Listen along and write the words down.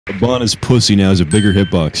Abana's pussy now has a bigger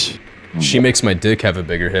hitbox. She makes my dick have a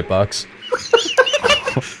bigger hitbox.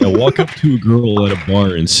 Now walk up to a girl at a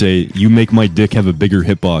bar and say, "You make my dick have a bigger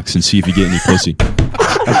hitbox," and see if you get any pussy.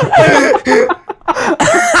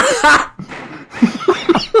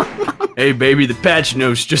 Hey baby, the patch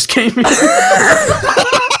nose just came in.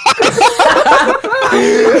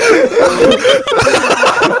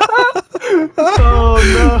 Oh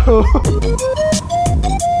no.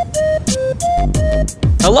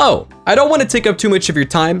 Hello! I don't want to take up too much of your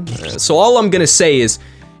time, so all I'm gonna say is,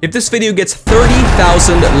 if this video gets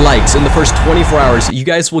 30,000 likes in the first 24 hours, you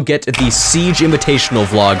guys will get the Siege Invitational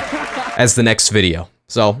vlog as the next video.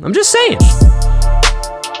 So, I'm just saying.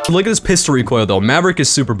 Look at this pistol recoil though, Maverick is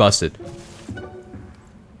super busted.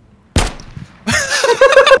 Has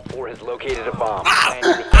located a bomb.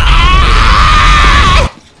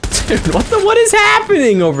 Dude, what is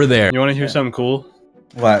happening over there? You wanna hear something cool?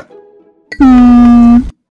 What?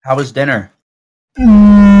 How was dinner?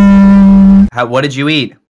 What did you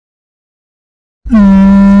eat?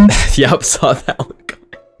 Yep, saw that one.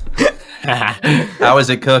 How was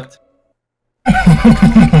it cooked? Why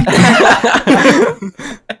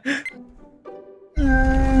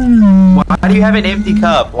do you have an empty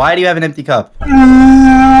cup? Why do you have an empty cup?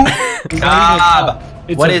 Stop!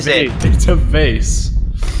 What is it? It's a vase.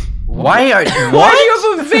 Why are Why do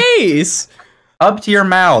you have a vase? Up to your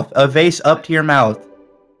mouth. A vase up to your mouth.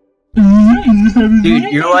 Dude,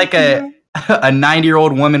 you're like a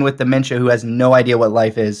 90-year-old woman with dementia who has no idea what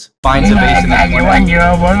life is. Finds a vase in the corner.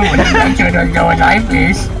 91-year-old woman with dementia doesn't know what life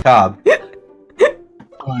is. Cobb.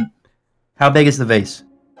 How big is the vase?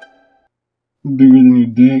 Bigger than your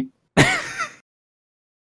dick.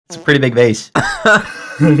 It's a pretty big vase.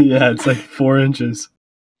 Yeah, it's like 4 inches.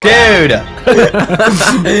 Dude!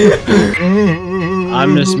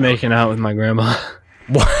 I'm just making out with my grandma.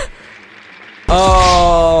 What?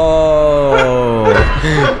 Oh,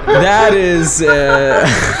 that is. Smell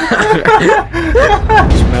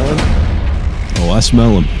him? Oh, I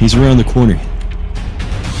smell him. He's around the corner.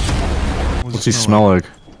 What's he smell like?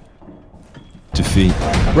 Defeat.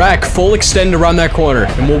 Rack, full extend around that corner,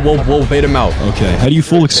 and we'll bait him out. Okay, how do you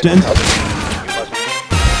full extend?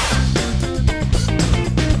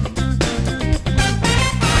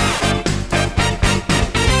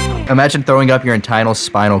 Imagine throwing up your entire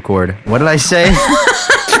spinal cord. What did I say?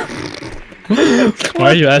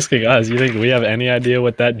 Why are you asking us? You think we have any idea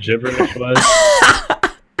what that gibberish was?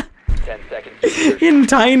 10 seconds.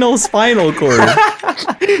 Intestinal spinal cord.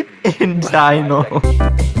 Intestinal.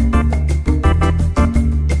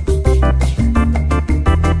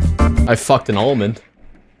 I fucked an almond,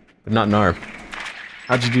 but not an arm.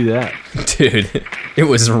 How'd you do that? Dude, it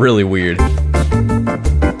was really weird.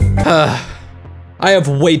 I have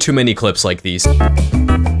way too many clips like these.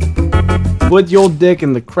 Put your dick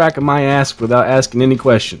in the crack of my ass without asking any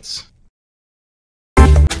questions.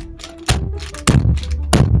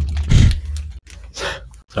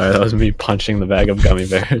 Sorry, that was me punching the bag of gummy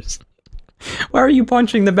bears. Why are you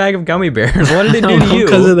punching the bag of gummy bears? What did it do to you?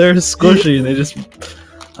 Because they're squishy. They just,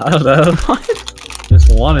 I don't know. What?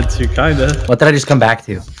 Just wanted to, kinda. What did I just come back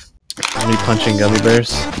to? Me punching gummy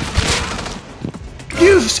bears.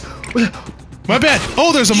 My bad.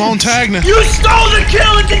 Oh, there's a Montagna. You stole the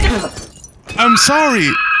kill! I'm sorry.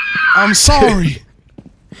 I'm sorry.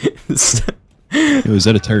 Yo, is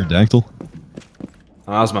that a pterodactyl?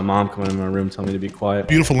 Oh, that was my mom coming in my room telling me to be quiet.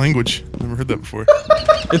 Beautiful language. Never heard that before.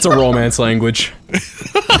 It's a romance language.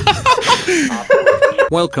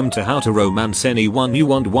 Welcome to How to Romance Anyone You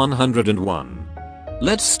Want 101.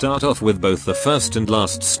 Let's start off with both the first and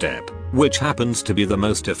last step, which happens to be the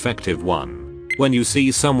most effective one. When you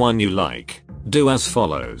see someone you like, do as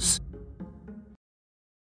follows.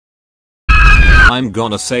 I'm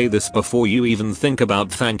gonna say this before you even think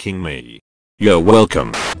about thanking me. You're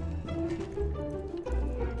welcome.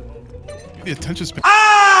 The attention span.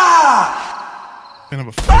 Ah! Kind of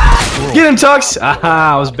a fucking Get him, Tux!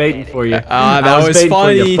 Aha, I was baiting for you. That was baiting for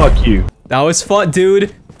funny. you. Fuck you. That was fun,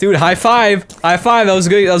 dude. Dude, high five. High five. That was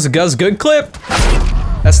good. That was a good clip.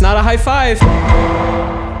 That's not a high five. You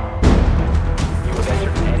have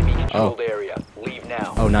entered an enemy controlled area. Leave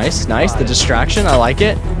now. Oh, nice, nice. The distraction. I like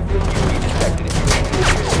it.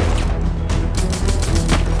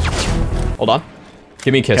 Hold on.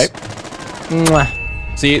 Give me a kiss. Mwah.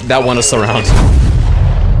 See, that won us around.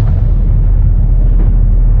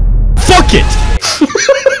 Fuck it!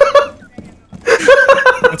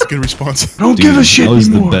 That's a good response. Don't give a shit. I was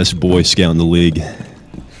the best Boy Scout in the league.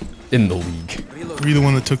 In the league. Were you the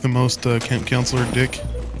one that took the most camp counselor dick?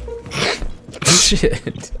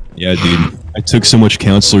 Shit. Yeah, dude. I took so much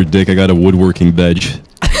counselor dick, I got a woodworking bench.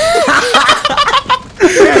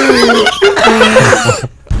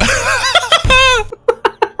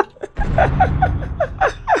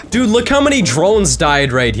 Dude, look how many drones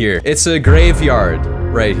died right here. It's a graveyard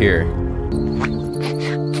right here.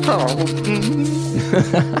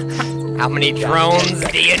 How many drones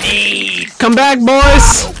do you need? Come back,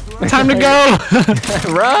 boys! Time to go!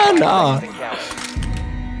 Run! Oh.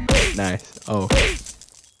 Nice. Oh.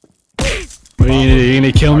 What are you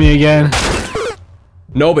gonna kill me again?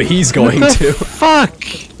 No, but he's going to. Fuck!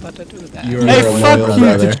 Hey, fuck you,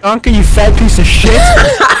 Tajanka, you fat piece of shit!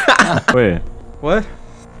 Wait. What?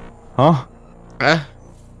 Huh?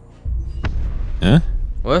 Huh?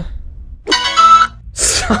 What?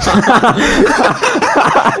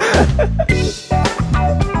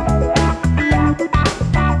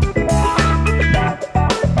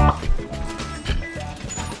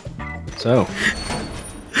 So.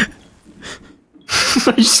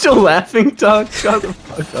 Are you still laughing, Doug? Shut the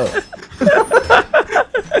fuck up.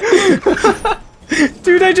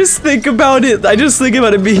 Dude, I just think about it. I just think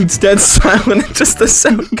about it being dead silent and just the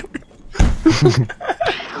sound going.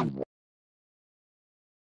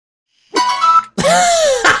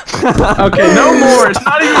 Okay, no more. It's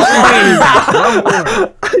not even funny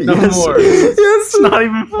anymore. No more. Yes. It's not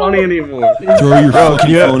even funny anymore. Throw your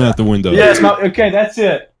fucking phone out the window. Yeah, it's not. Okay, that's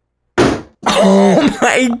it. Oh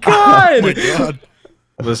my god! Oh my god.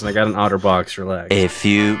 Listen, I got an OtterBox. Relax. A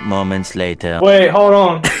few moments later. Wait, hold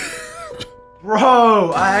on.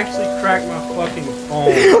 Bro, I actually cracked my fucking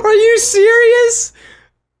phone. Are you serious?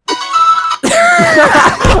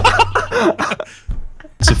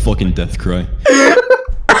 It's a fucking death cry.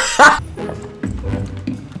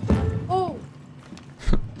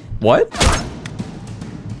 What?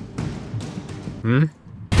 Hmm?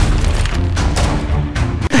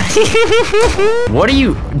 What are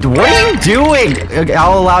you doing? Okay,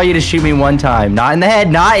 I'll allow you to shoot me one time. Not in the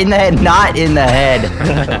head, not in the head, not in the head.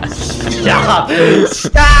 Stop!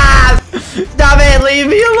 Stop! Stop it! Leave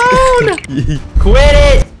me alone! Quit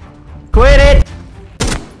it! Quit it!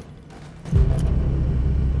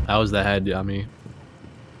 That was the head, yummy.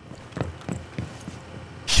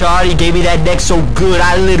 Shawty gave me that neck so good,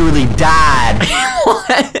 I literally died.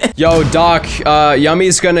 Yo, Doc,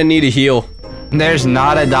 Yummy's gonna need a heal. There's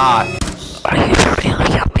not a doc. Are you really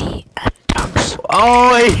yummy at Tux?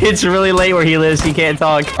 Oh, it's really late where he lives. He can't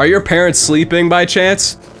talk. Are your parents sleeping by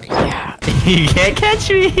chance? Yeah. You can't catch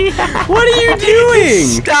me. What are you doing?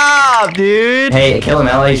 Stop, dude. Hey, kill him,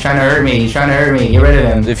 Ellie. He's trying to hurt me. He's trying to hurt me. Get rid of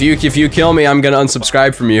him. If you kill me, I'm gonna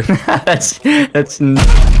unsubscribe from you.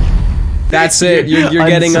 That's it. You're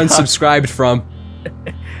getting unsubscribed from.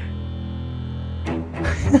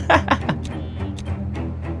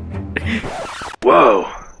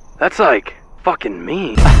 Whoa, that's like fucking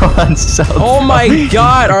mean. Oh my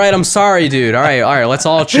god! All right, I'm sorry, dude. All right. Let's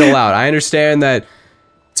all chill out. I understand that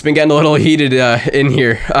it's been getting a little heated in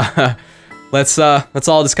here. Let's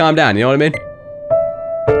all just calm down. You know what I mean?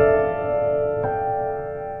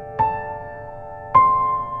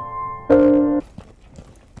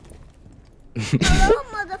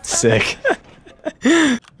 Sick.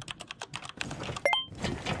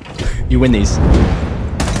 You win these.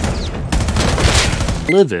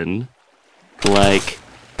 Living like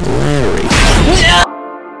Larry.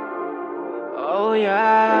 Oh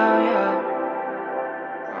yeah.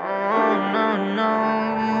 Oh no.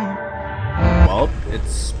 Well,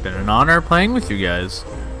 it's been an honor playing with you guys.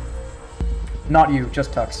 Not you,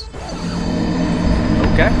 just Tux.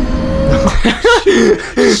 Okay.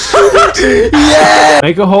 Yeah!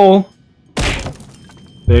 Make a hole.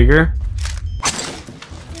 Bigger.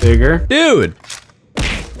 Bigger. Dude!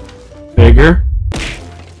 Bigger.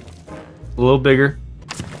 A little bigger.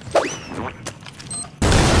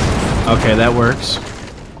 Okay, that works.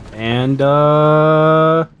 And,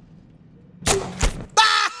 there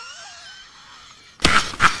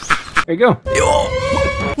you go.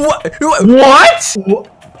 What?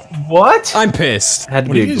 What? I'm pissed. Had to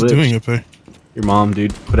What be are a you guys glitch. doing up there? Your mom,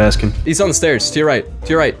 dude. Quit asking. He's on the stairs. To your right. To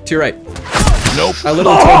your right. To your right. Nope. I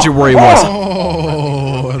literally told you where he was.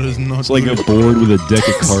 Oh, that is not. It's like a board with a deck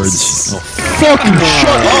of cards. Oh, Fucking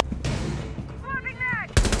shut up!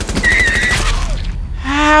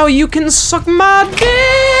 How you can suck my dick?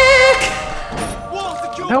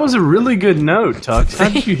 That was a really good note, Tux. How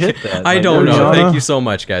did you hit that? I don't know. Thank you so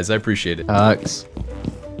much, guys. I appreciate it. Tux.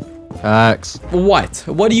 What?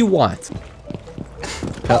 What do you want?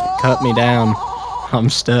 Cut me down. I'm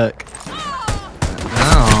stuck.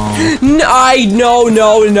 No,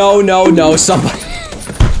 somebody.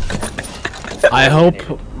 I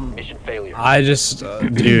hope. Mission failure. I just,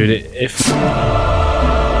 dude, if.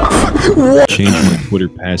 Changed my Twitter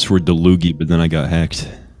password to Loogie, but then I got hacked.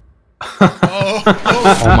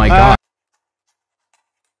 Oh my god.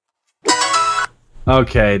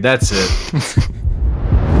 Okay, that's it.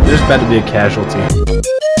 There's about to be a casualty.